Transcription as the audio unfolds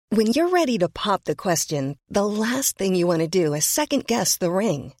When you're ready to pop the question, the last thing you want to do is second-guess the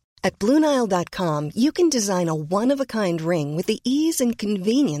ring. At BlueNile.com, you can design a one-of-a-kind ring with the ease and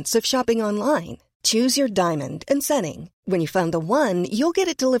convenience of shopping online. Choose your diamond and setting. When you find the one, you'll get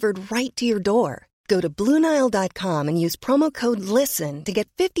it delivered right to your door. Go to BlueNile.com and use promo code LISTEN to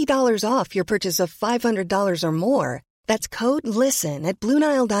get $50 off your purchase of $500 or more. That's code LISTEN at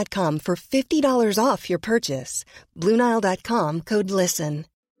BlueNile.com for $50 off your purchase. BlueNile.com, code LISTEN.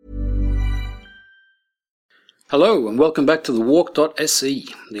 Hello and welcome back to the Walk.se,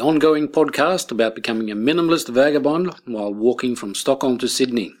 the ongoing podcast about becoming a minimalist vagabond while walking from Stockholm to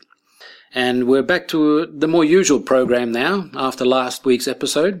Sydney. And we're back to the more usual program now after last week's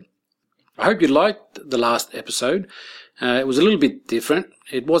episode. I hope you liked the last episode. It was a little bit different.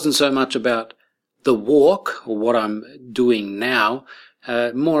 It wasn't so much about the walk or what I'm doing now,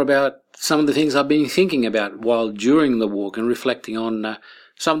 more about some of the things I've been thinking about while during the walk and reflecting on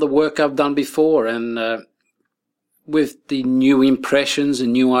some of the work I've done before and with the new impressions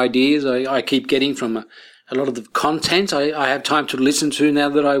and new ideas I keep getting from a lot of the content I have time to listen to now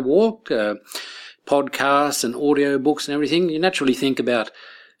that I walk, podcasts and audio books and everything. You naturally think about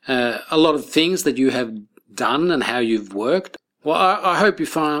a lot of things that you have done and how you've worked. Well, I hope you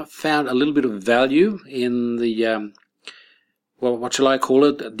found a little bit of value in the, what shall I call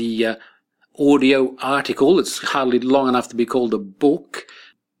it? The audio article. It's hardly long enough to be called a book.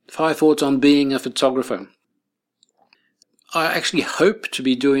 5 Thoughts on Being a Photographer. I actually hope to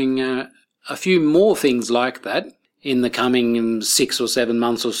be doing a few more things like that in the coming 6 or 7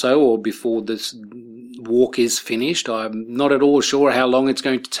 months or so, or before this walk is finished. I'm not at all sure how long it's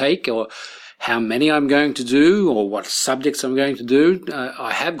going to take or how many I'm going to do or what subjects I'm going to do.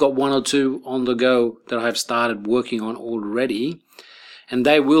 I have got 1 or 2 on the go that I have started working on already, and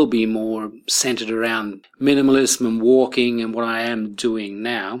they will be more centered around minimalism and walking and what I am doing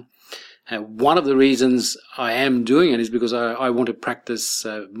now. One of the reasons I am doing it is because I want to practice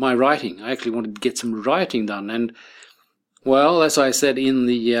my writing. I actually want to get some writing done. And, well, as I said in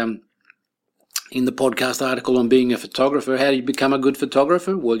the podcast article on being a photographer, how do you become a good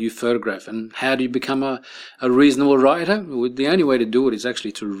photographer? Well, you photograph. And how do you become a reasonable writer? Well, the only way to do it is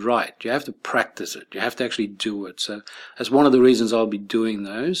actually to write. You have to practice it. You have to actually do it. So that's one of the reasons I'll be doing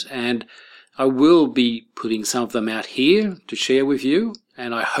those. And I will be putting some of them out here to share with you.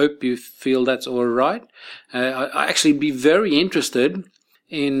 And I hope you feel that's all right. I actually be very interested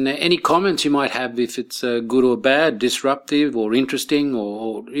in any comments you might have, if it's good or bad, disruptive or interesting,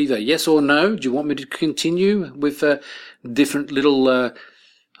 or either yes or no. Do you want me to continue with different little,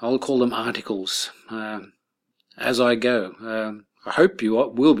 I'll call them articles, as I go? I hope you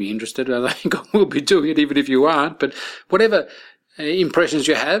will be interested. I think I will be doing it even if you aren't. But whatever impressions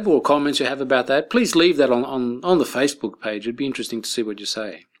you have or comments you have about that, please leave that on the Facebook page. It'd be interesting to see what you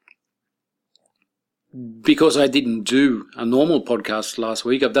say. Because I didn't do a normal podcast last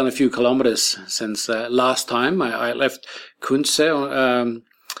week, I've done a few kilometers since last time. I left Kunze,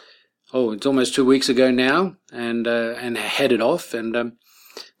 it's almost 2 weeks ago now, and headed off. And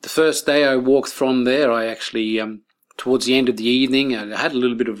the first day I walked from there, I actually, towards the end of the evening, I had a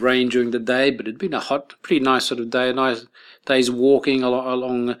little bit of rain during the day, but it'd been a hot, pretty nice sort of day, a nice days walking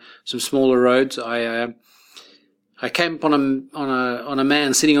along some smaller roads. I came upon a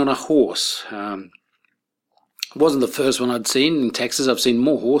man sitting on a horse. It wasn't the first one I'd seen in Texas. I've seen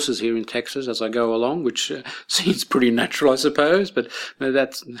more horses here in Texas as I go along, which seems pretty natural, I suppose, but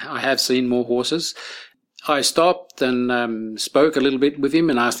I have seen more horses. I stopped and spoke a little bit with him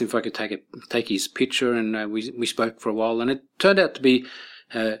and asked him if I could take his picture, and we spoke for a while, and it turned out to be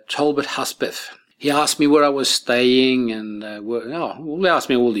Talbot Huspeth. He asked me where I was staying, and he asked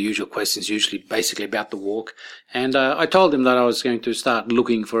me all the usual questions, usually basically about the walk. And I told him that I was going to start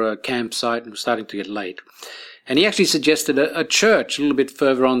looking for a campsite and was starting to get late. And he actually suggested a church a little bit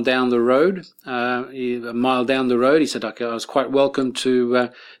further on down the road, a mile down the road. He said I was quite welcome to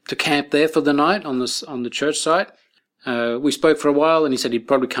camp there for the night on the church site. We spoke for a while, and he said he'd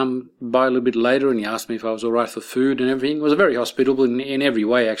probably come by a little bit later, and he asked me if I was all right for food and everything. He was very hospitable in every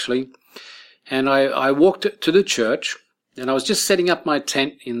way, actually. And I walked to the church, and I was just setting up my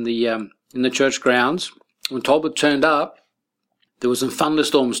tent in the church grounds when Talbot turned up. There was some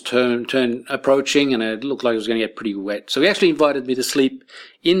thunderstorms approaching, and it looked like it was going to get pretty wet. So he actually invited me to sleep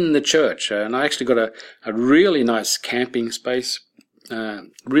in the church, and I actually got a really nice camping space,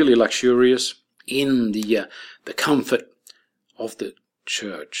 really luxurious, in the comfort of the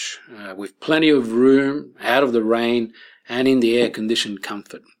church, with plenty of room, out of the rain, and in the air-conditioned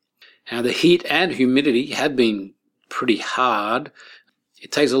comfort. Now, the heat and humidity have been pretty hard.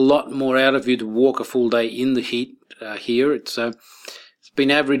 It takes a lot more out of you to walk a full day in the heat here. It's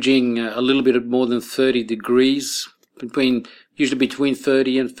been averaging a little bit more than 30 degrees, usually between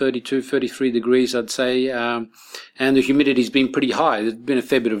 30 and 32, 33 degrees, I'd say. And the humidity's been pretty high. There's been a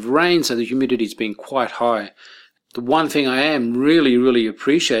fair bit of rain, so the humidity's been quite high. The one thing I am really, really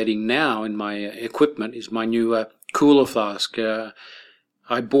appreciating now in my equipment is my new cooler flask.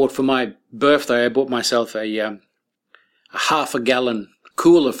 I bought for my birthday, I bought myself a half a gallon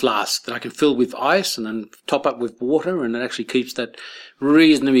cooler flask that I can fill with ice and then top up with water, and it actually keeps that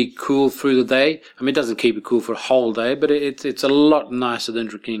reasonably cool through the day. I mean, it doesn't keep it cool for a whole day, but it's a lot nicer than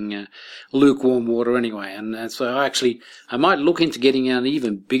drinking lukewarm water anyway. And so I might look into getting an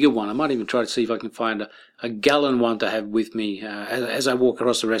even bigger one. I might even try to see if I can find a gallon one to have with me as I walk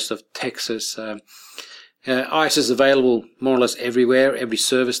across the rest of Texas. Ice is available more or less everywhere. Every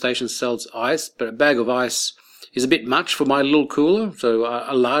service station sells ice, but a bag of ice is a bit much for my little cooler, so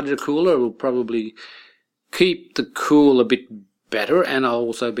a larger cooler will probably keep the cool a bit better, and I'll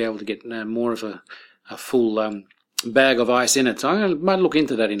also be able to get more of a full bag of ice in it. So I might look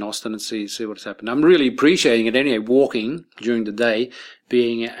into that in Austin and see what's happened. I'm really appreciating it anyway, walking during the day,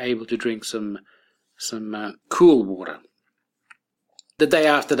 being able to drink some cool water. The day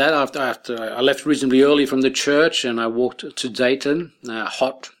after that, after I left reasonably early from the church and I walked to Dayton,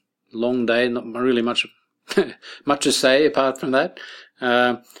 hot, long day, not really much to say apart from that.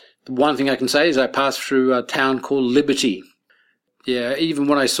 The one thing I can say is I passed through a town called Liberty. Yeah, even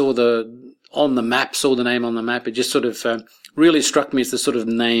when I saw the name on the map, it just sort of really struck me as the sort of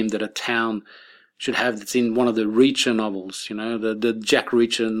name that a town should have that's in one of the Reacher novels, the Jack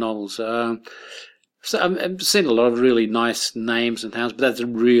Reacher novels. So I've seen a lot of really nice names and towns, but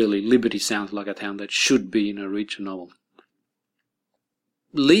Liberty sounds like a town that should be in a Reacher novel.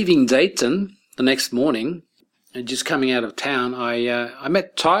 Leaving Dayton the next morning, and just coming out of town, I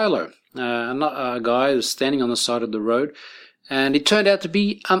met Tyler, a guy who was standing on the side of the road, and it turned out to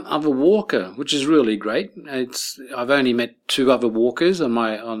be other walker, which is really great. I've only met 2 other walkers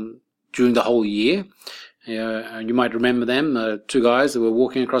during the whole year. And you might remember them, 2 guys that were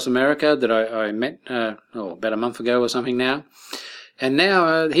walking across America that I met about a month ago or something now. And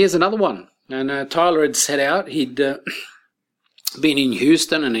now here's another one. And Tyler had set out. He'd been in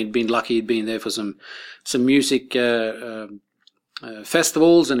Houston, and he'd been lucky. He'd been there for some music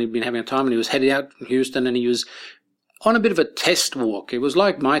festivals, and he'd been having a time. And he was heading out from Houston, and he was on a bit of a test walk. It was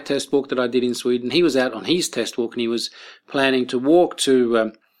like my test walk that I did in Sweden. He was out on his test walk, and he was planning to walk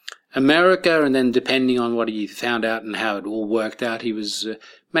to America, and then depending on what he found out and how it all worked out, he was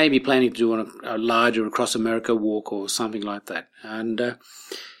maybe planning to do a larger across America walk or something like that. And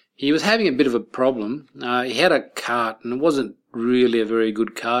he was having a bit of a problem. He had a cart, and it wasn't really a very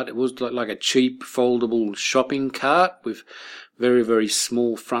good cart. It was like a cheap foldable shopping cart with very, very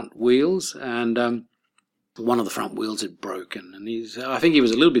small front wheels, and one of the front wheels had broken, and I think he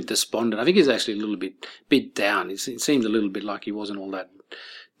was a little bit despondent. I think he's actually a little bit down. It seemed a little bit like he wasn't all that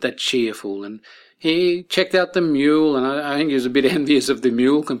cheerful, and he checked out the mule, and I think he was a bit envious of the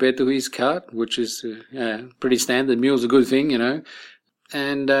mule compared to his cart, which is pretty standard. The mule's a good thing,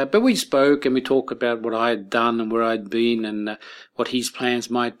 And but we spoke, and we talked about what I had done and where I'd been, and what his plans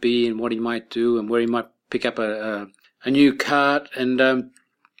might be, and what he might do, and where he might pick up a new cart. And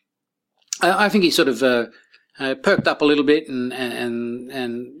I think he sort of perked up a little bit, and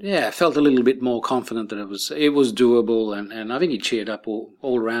felt a little bit more confident that it was doable, and I think he cheered up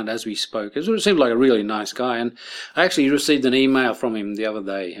all around as we spoke. It seemed like a really nice guy, and I actually received an email from him the other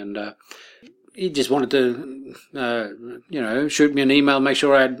day, and he just wanted to, shoot me an email, make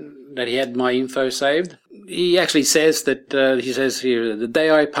sure that he had my info saved. He actually says that, he says here, the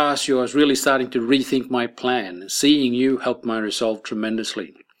day I passed you, I was really starting to rethink my plan. Seeing you helped my resolve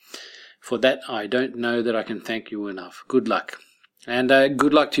tremendously. For that, I don't know that I can thank you enough. Good luck. And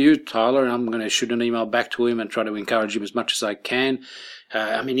good luck to you, Tyler. I'm going to shoot an email back to him and try to encourage him as much as I can.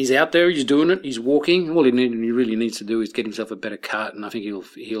 He's out there, he's doing it, he's walking. All he really needs to do is get himself a better cart, and I think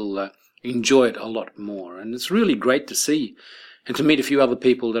he'll enjoy it a lot more. And it's really great to see and to meet a few other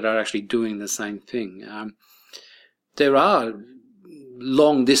people that are actually doing the same thing. There are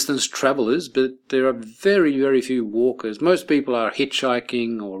long-distance travelers, but there are very, very few walkers. Most people are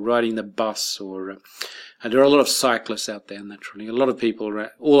hitchhiking or riding the bus, or there are a lot of cyclists out there, naturally. A lot of people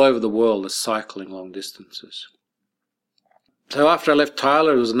all over the world are cycling long distances. So after I left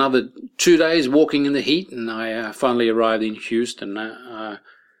Tyler, it was another 2 days walking in the heat, and I finally arrived in Houston. Now,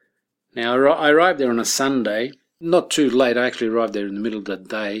 I arrived there on a Sunday, not too late. I actually arrived there in the middle of the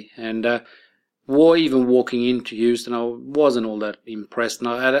day, and even walking into Houston, I wasn't all that impressed. And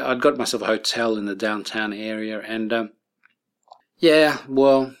I'd got myself a hotel in the downtown area, and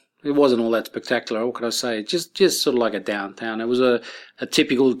it wasn't all that spectacular. What could I say? Just sort of like a downtown. It was a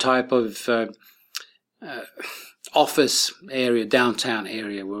typical type of office area, downtown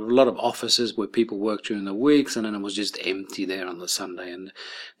area, where a lot of offices where people worked during the weeks, and then it was just empty there on the Sunday. And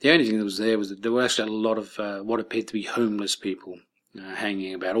the only thing that was that there were actually a lot of what appeared to be homeless people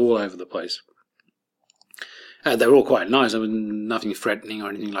hanging about all over the place. They were all quite nice. I mean, nothing threatening or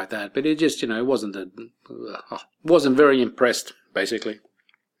anything like that. But it just, it wasn't very impressed, basically.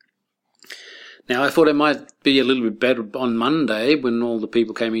 Now, I thought it might be a little bit better on Monday when all the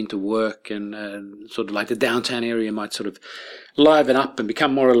people came into work, and sort of like the downtown area might sort of liven up and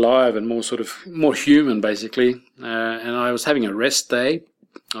become more alive and more human, basically. And I was having a rest day.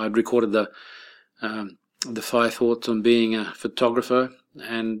 I'd recorded the 5 thoughts on being a photographer,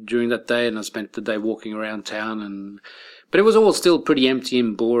 and during that day, and I spent the day walking around town, but it was all still pretty empty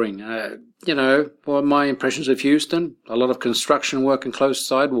and boring. Well, my impressions of Houston, a lot of construction work and closed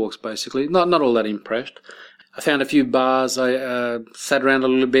sidewalks, basically. Not all that impressed. I found a few bars. I sat around a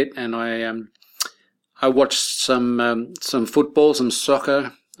little bit, and I watched some football, some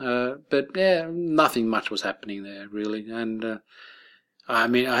soccer, but yeah, nothing much was happening there really. And I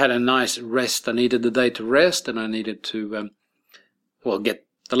had a nice rest. I needed the day to rest, and I needed to get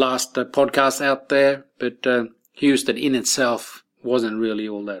the last podcast out there. But Houston in itself wasn't really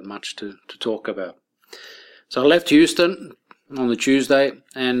all that much to talk about. So I left Houston on the Tuesday,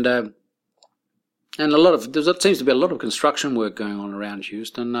 and there seems to be a lot of construction work going on around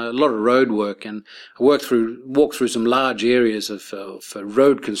Houston, a lot of road work, and I walked through some large areas of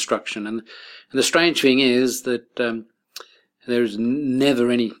road construction, and the strange thing is that there's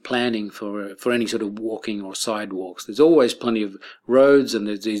never any planning for any sort of walking or sidewalks. There's always plenty of roads, and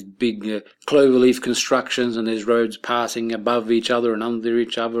there's these big cloverleaf constructions, and there's roads passing above each other and under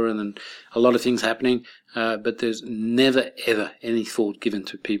each other, and then a lot of things happening. But there's never, ever any thought given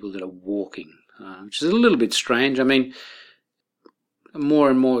to people that are walking, which is a little bit strange. I mean, more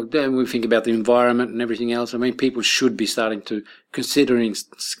and more, when we think about the environment and everything else, people should be starting to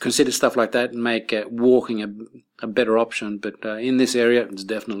consider stuff like that and make walking a better option. But in this area, it's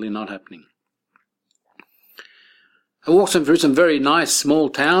definitely not happening. I walked through some very nice small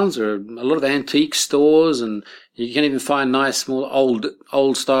towns. There are a lot of antique stores, and you can even find nice small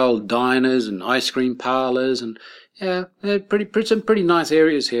old style diners and ice cream parlors, and yeah, they're some pretty nice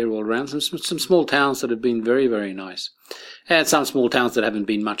areas here all around. Some small towns that have been very, very nice. And some small towns that haven't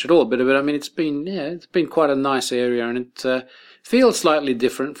been much at all, but it's been quite a nice area, and it feels slightly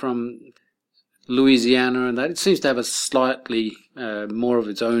different from Louisiana, and that it seems to have a slightly more of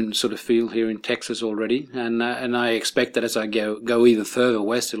its own sort of feel here in Texas already, and I expect that as I go even further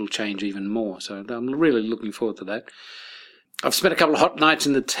west, it'll change even more. So I'm really looking forward to that. I've spent a couple of hot nights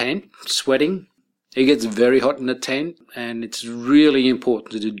in the tent, sweating. It gets very hot in the tent, and it's really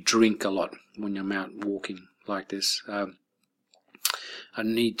important to drink a lot when you're out walking like this. I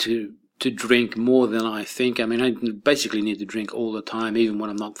need to drink more than I think. I basically need to drink all the time, even when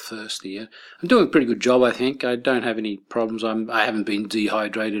I'm not thirsty. I'm doing a pretty good job, I think. I don't have any problems. I haven't been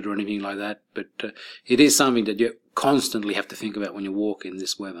dehydrated or anything like that, but it is something that you constantly have to think about when you walk in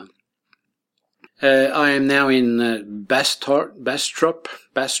this weather. I am now in Bastrop,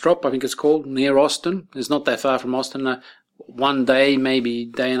 I think it's called, near Austin. It's not that far from Austin. One day, maybe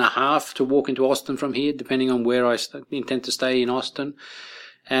day and a half to walk into Austin from here, depending on where I intend to stay in Austin.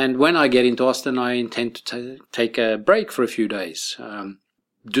 And when I get into Austin, I intend to take a break for a few days,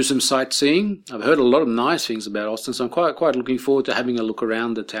 do some sightseeing. I've heard a lot of nice things about Austin, so I'm quite looking forward to having a look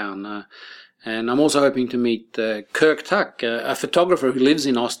around the town. And I'm also hoping to meet Kirk Tuck, a photographer who lives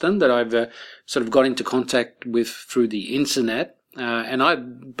in Austin that I've sort of got into contact with through the internet. And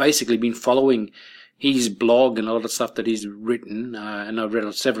I've basically been following his blog and a lot of stuff that he's written, and I've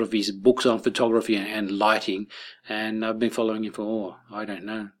read several of his books on photography and lighting, and I've been following him for, I don't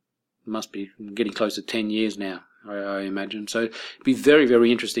know, it must be getting close to 10 years now, I imagine. So it'd be very,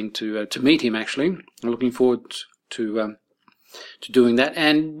 very interesting to meet him, actually. I'm looking forward to doing that,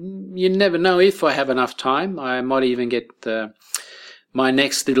 and you never know, if I have enough time, I might even get my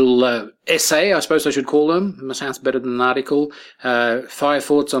next little essay, I suppose I should call them. It sounds better than an article. 5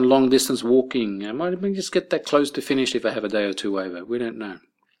 thoughts on long distance walking. I might even just get that close to finish if I have a day or two over. We don't know.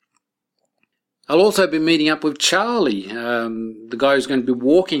 I'll also be meeting up with Charlie, the guy who's going to be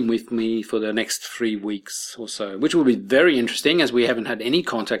walking with me for the next 3 weeks or so, which will be very interesting, as we haven't had any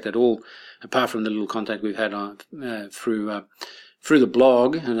contact at all, apart from the little contact we've had on through the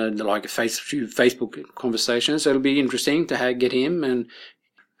blog and like a few Facebook conversations. So it'll be interesting to get him, and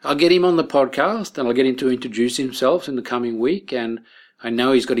I'll get him on the podcast, and I'll get him to introduce himself in the coming week. And I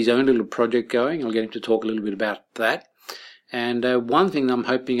know he's got his own little project going. I'll get him to talk a little bit about that. And one thing I'm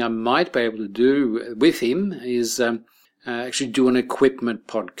hoping I might be able to do with him is actually do an equipment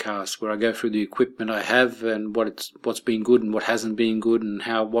podcast where I go through the equipment I have and what's been good and what hasn't been good and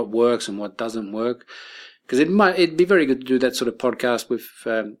what works and what doesn't work. Because it'd be very good to do that sort of podcast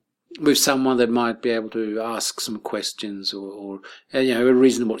with someone that might be able to ask some questions or a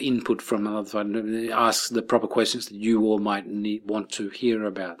reasonable input from another side, ask the proper questions that you all might want to hear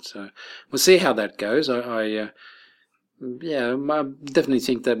about. So we'll see how that goes. I definitely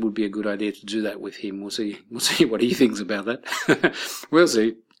think that would be a good idea to do that with him. We'll see what he thinks about that. We'll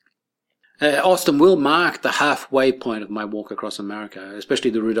see. Austin will mark the halfway point of my walk across America,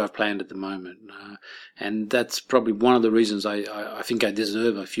 especially the route I've planned at the moment. And that's probably one of the reasons I think I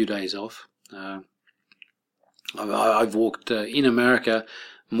deserve a few days off. I've walked in America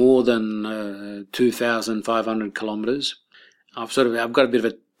more than 2,500 kilometers. I've got a bit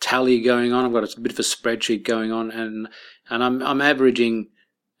of a tally going on. I've got a bit of a spreadsheet going on, and I'm averaging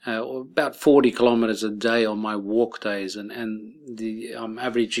about 40 kilometers a day on my walk days, and I'm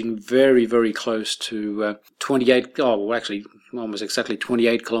averaging very, very close to 28. Actually, almost exactly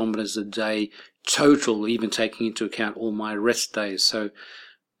 28 kilometers a day total, even taking into account all my rest days. So,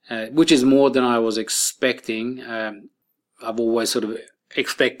 which is more than I was expecting. I've always sort of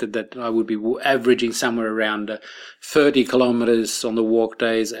expected that I would be averaging somewhere around 30 kilometers on the walk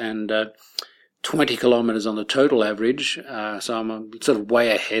days and 20 kilometers on the total average, so I'm sort of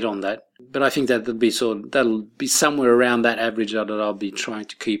way ahead on that. But I think that'll be somewhere around that average that I'll be trying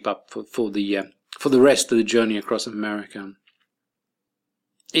to keep up for the rest of the journey across America.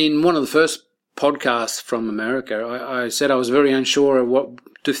 In one of the first podcasts from America, I said I was very unsure of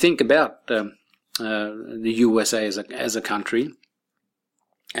what to think about the USA as a country,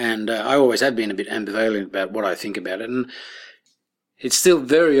 and I always have been a bit ambivalent about what I think about it. And it's still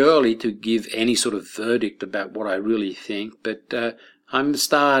very early to give any sort of verdict about what I really think, but I'm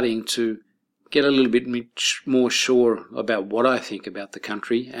starting to get a little bit more sure about what I think about the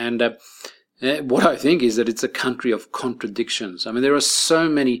country. And what I think is that it's a country of contradictions. I mean, there are so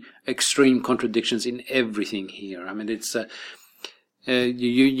many extreme contradictions in everything here. I mean, it's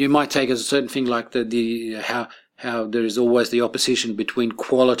you might take as a certain thing like how there is always the opposition between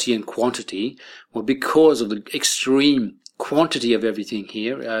quality and quantity. Well, because of the extreme quantity of everything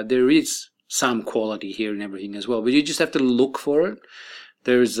here, there is some quality here in everything as well, but you just have to look for it.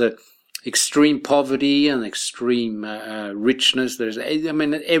 There's extreme poverty and extreme richness.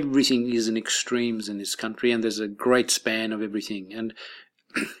 Everything is in extremes in this country, and there's a great span of everything, and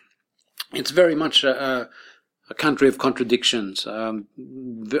it's very much a country of contradictions,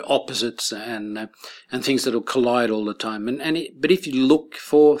 the opposites, and things that will collide all the time. But if you look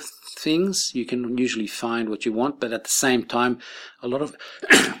for things, you can usually find what you want, but at the same time, a lot of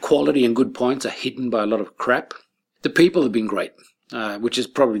quality and good points are hidden by a lot of crap. The people have been great, which is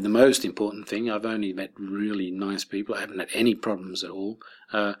probably the most important thing. I've only met really nice people. I haven't had any problems at all.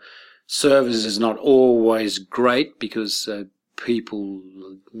 Service is not always great because people,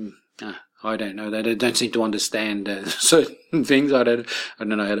 I don't know, they don't seem to understand certain things. I don't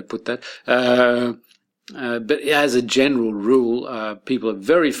know how to put that. But as a general rule, people are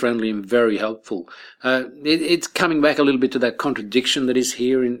very friendly and very helpful. It's coming back a little bit to that contradiction that is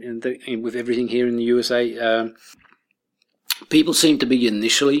here with everything here in the USA. People seem to be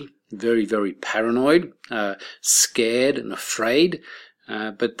initially very, very paranoid, scared and afraid,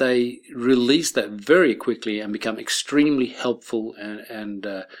 but they release that very quickly and become extremely helpful and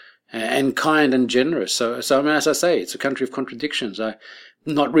kind and generous. So I mean, as I say, it's a country of contradictions. I'm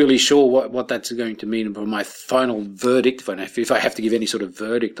not really sure what that's going to mean for my final verdict, if I have to give any sort of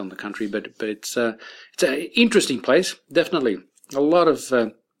verdict on the country. But it's an interesting place, definitely. A lot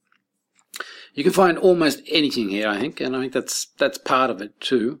of you can find almost anything here, I think, and I think that's part of it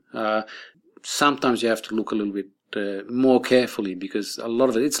too. Sometimes you have to look a little bit more carefully, because a lot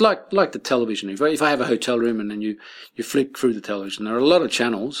of it's like the television. If I have a hotel room and then you flick through the television, there are a lot of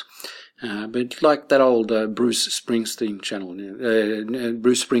channels, but like that old Bruce Springsteen channel,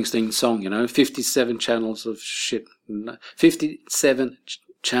 Bruce Springsteen song, 57 channels of shit, 57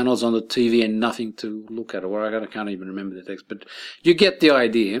 channels on the TV and nothing to look at, or I can't even remember the text, but you get the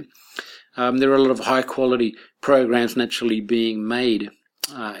idea. There are a lot of high quality programs naturally being made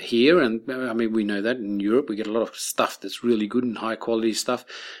here, and I mean, we know that in Europe we get a lot of stuff that's really good and high quality stuff,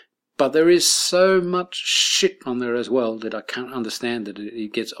 but there is so much shit on there as well that I can't understand that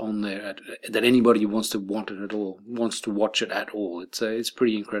it gets on there, that anybody wants to watch it at all. It's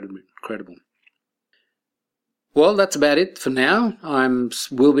pretty incredible. Well, that's about it for now.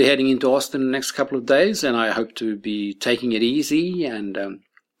 We'll be heading into Austin in the next couple of days, and I hope to be taking it easy and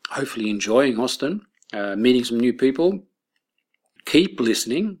hopefully enjoying Austin, meeting some new people. keep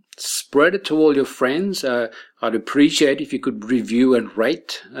listening. Spread it to all your friends. I'd appreciate if you could review and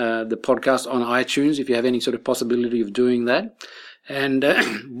rate the podcast on iTunes if you have any sort of possibility of doing that. And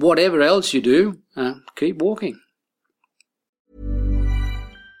whatever else you do, keep walking.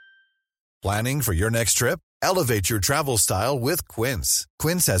 Planning for your next trip? Elevate your travel style with Quince.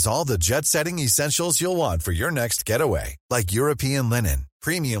 Quince has all the jet-setting essentials you'll want for your next getaway, like European linen,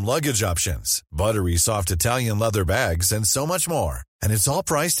 premium luggage options, buttery soft Italian leather bags, and so much more. And it's all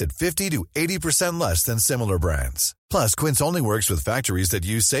priced at 50 to 80% less than similar brands. Plus, Quince only works with factories that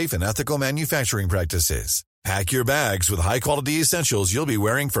use safe and ethical manufacturing practices. Pack your bags with high-quality essentials you'll be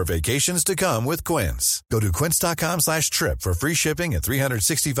wearing for vacations to come with Quince. Go to quince.com/trip for free shipping and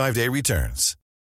 365-day returns.